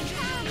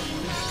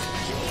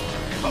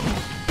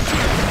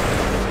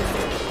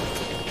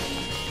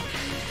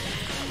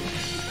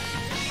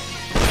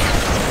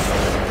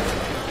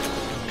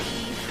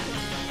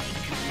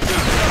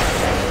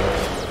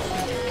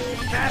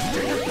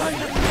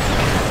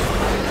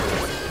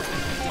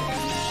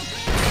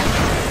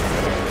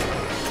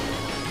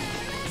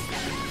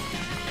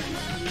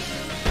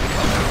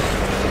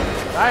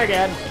 Try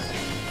again.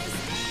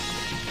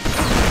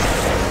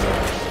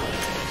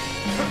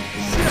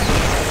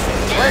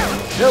 What are you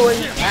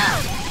doing?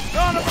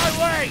 Out of my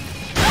way!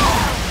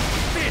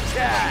 Bitch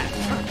ass!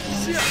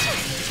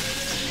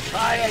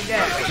 Try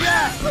again!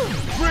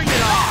 Bring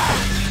it on!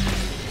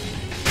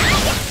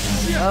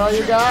 Oh,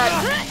 you got?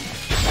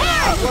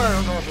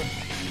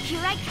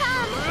 Here I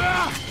come! Here I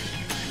come!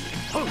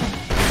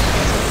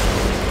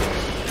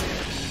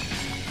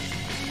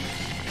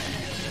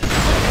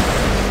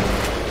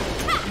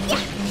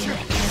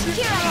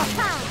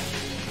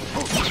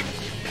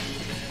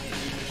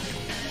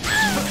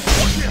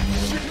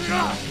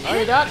 Oh,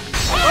 you got? Here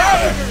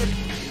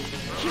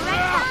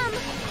I come!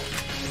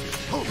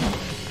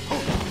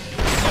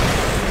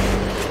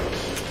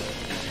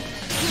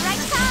 Here I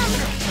come!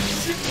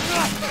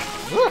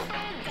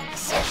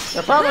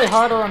 They're probably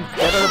harder and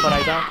better, but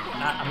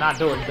I'm not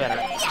doing better.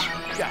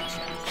 Gotcha.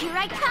 Here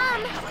I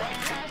come!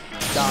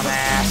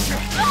 Dumbass.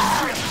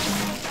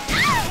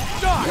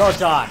 You're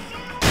done.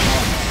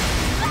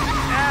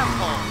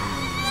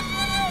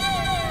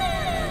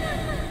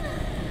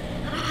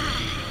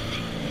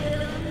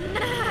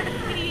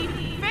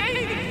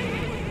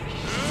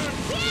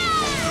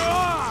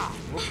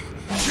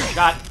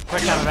 Got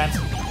quick time events.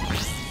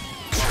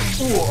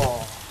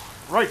 Ooh,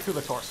 right through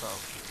the torso.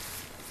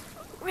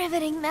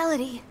 Riveting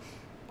melody,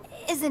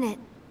 isn't it?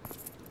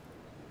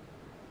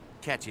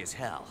 Catchy as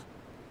hell.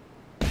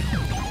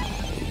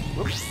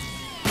 Whoops.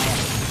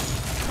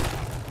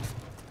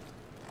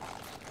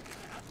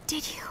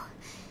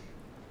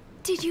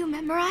 Did you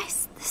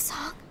memorize the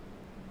song?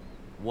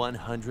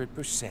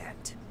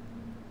 100%.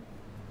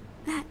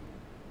 That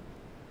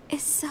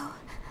is so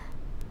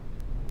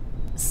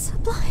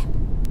sublime.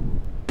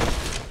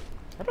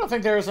 I don't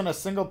think there isn't a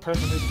single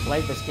person who's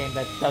played this game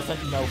that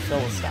doesn't know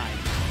Philistine.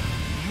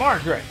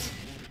 Margaret,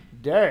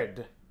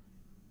 dead.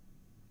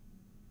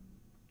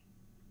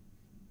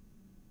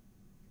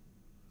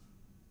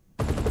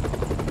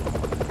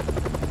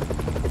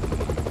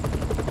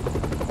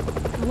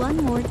 One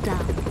more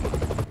down.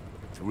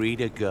 3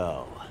 to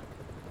go.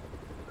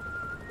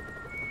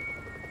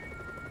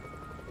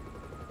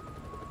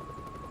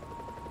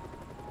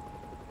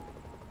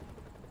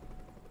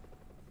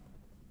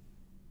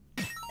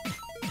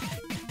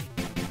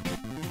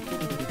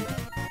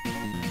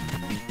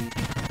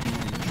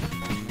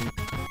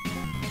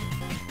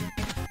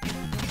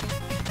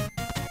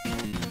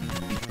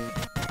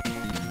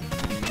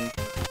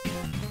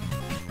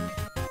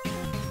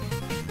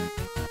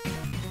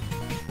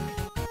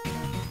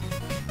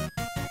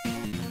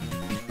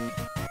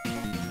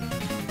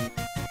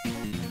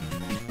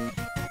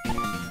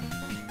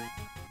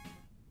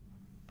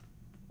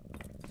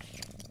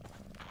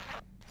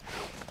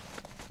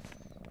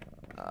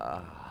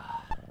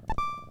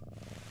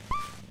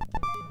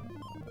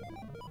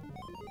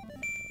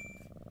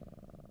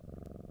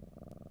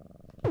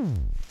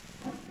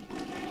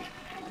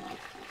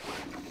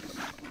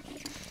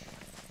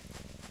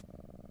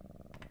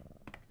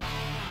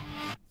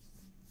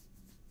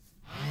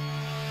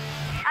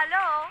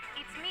 Hello,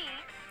 it's me.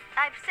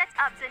 I've set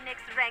up the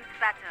next ranked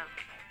battle.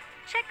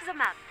 Check the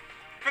map.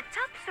 The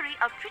top 3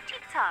 are pretty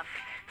tough.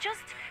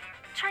 Just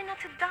try not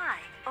to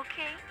die,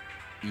 okay?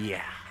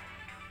 Yeah.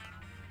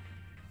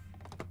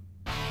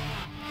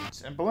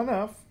 Simple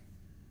enough.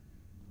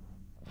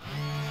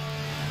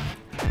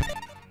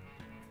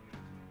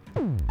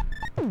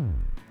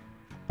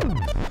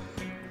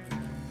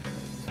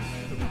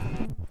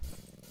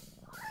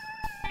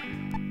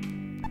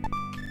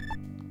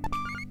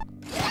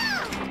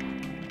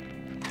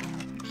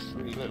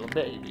 Sweet little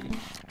baby.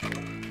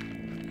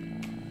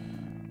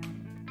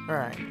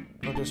 Alright,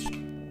 we'll just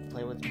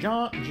play with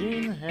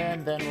Jean,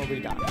 and then we'll be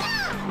done.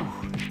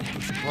 That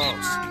was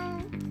close.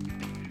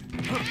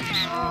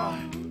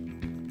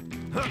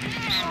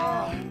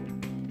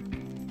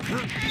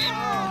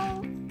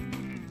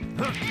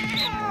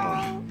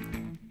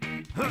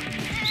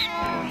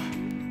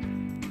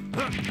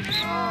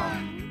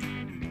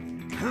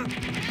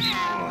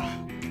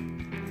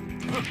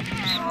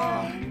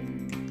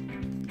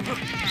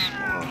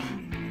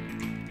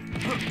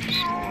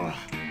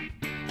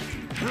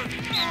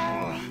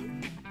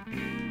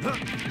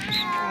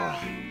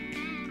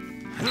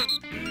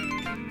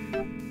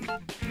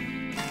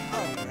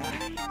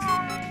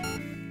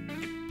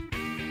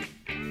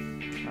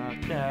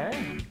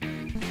 Okay.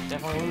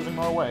 Definitely losing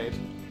more weight.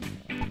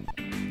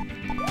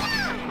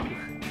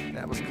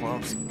 That was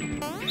close.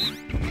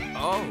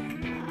 Oh.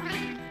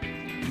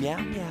 Meow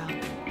meow.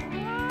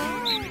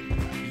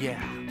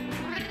 Yeah.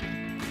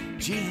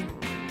 Gene.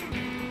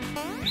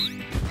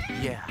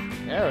 Yeah.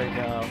 There we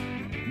go.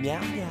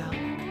 Meow meow.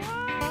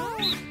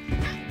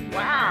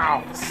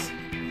 Wow!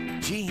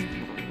 Gene.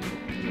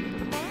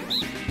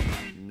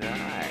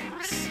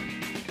 Nice.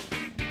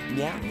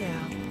 Meow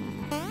meow.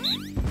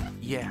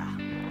 Yeah.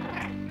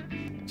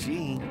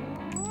 Gene.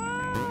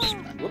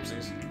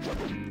 Whoopsies.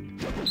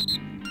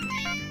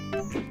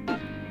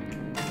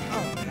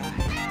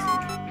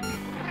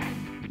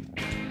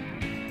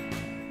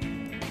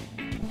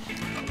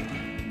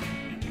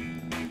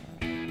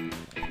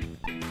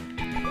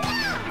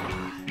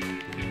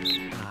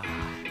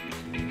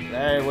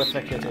 Stay with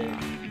the kitty.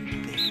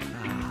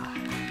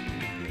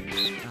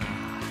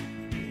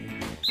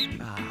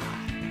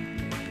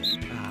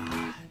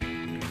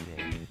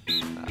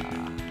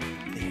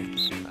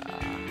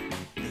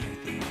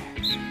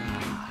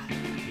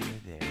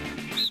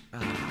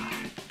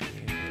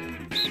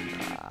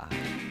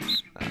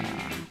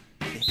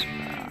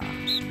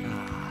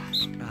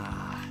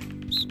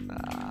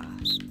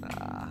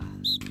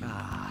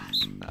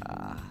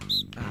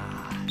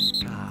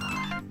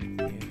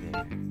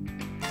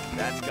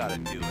 That's gotta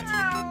do it.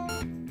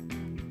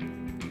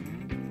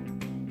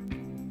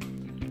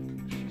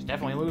 She's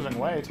definitely losing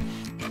weight.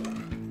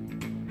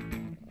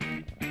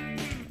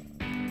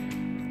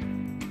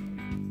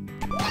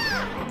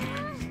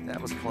 That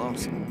was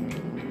close.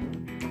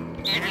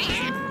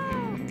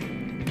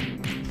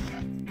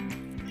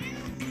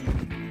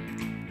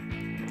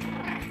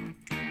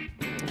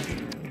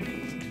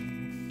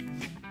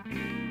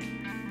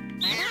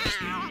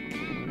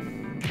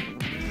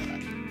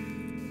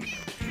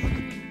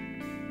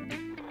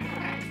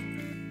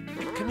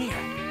 Come here.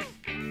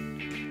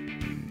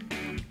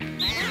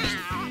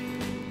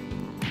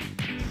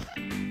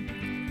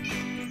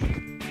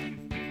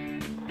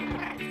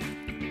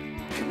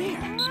 Come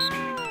here.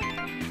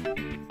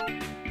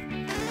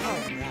 All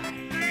right.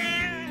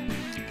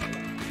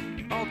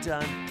 All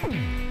done.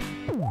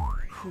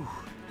 Whew,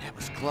 that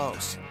was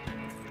close.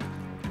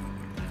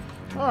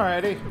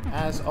 Alrighty,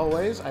 as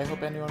always, I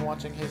hope anyone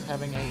watching is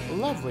having a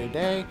lovely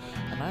day,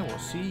 and I will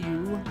see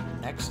you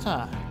next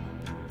time.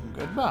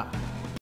 Goodbye.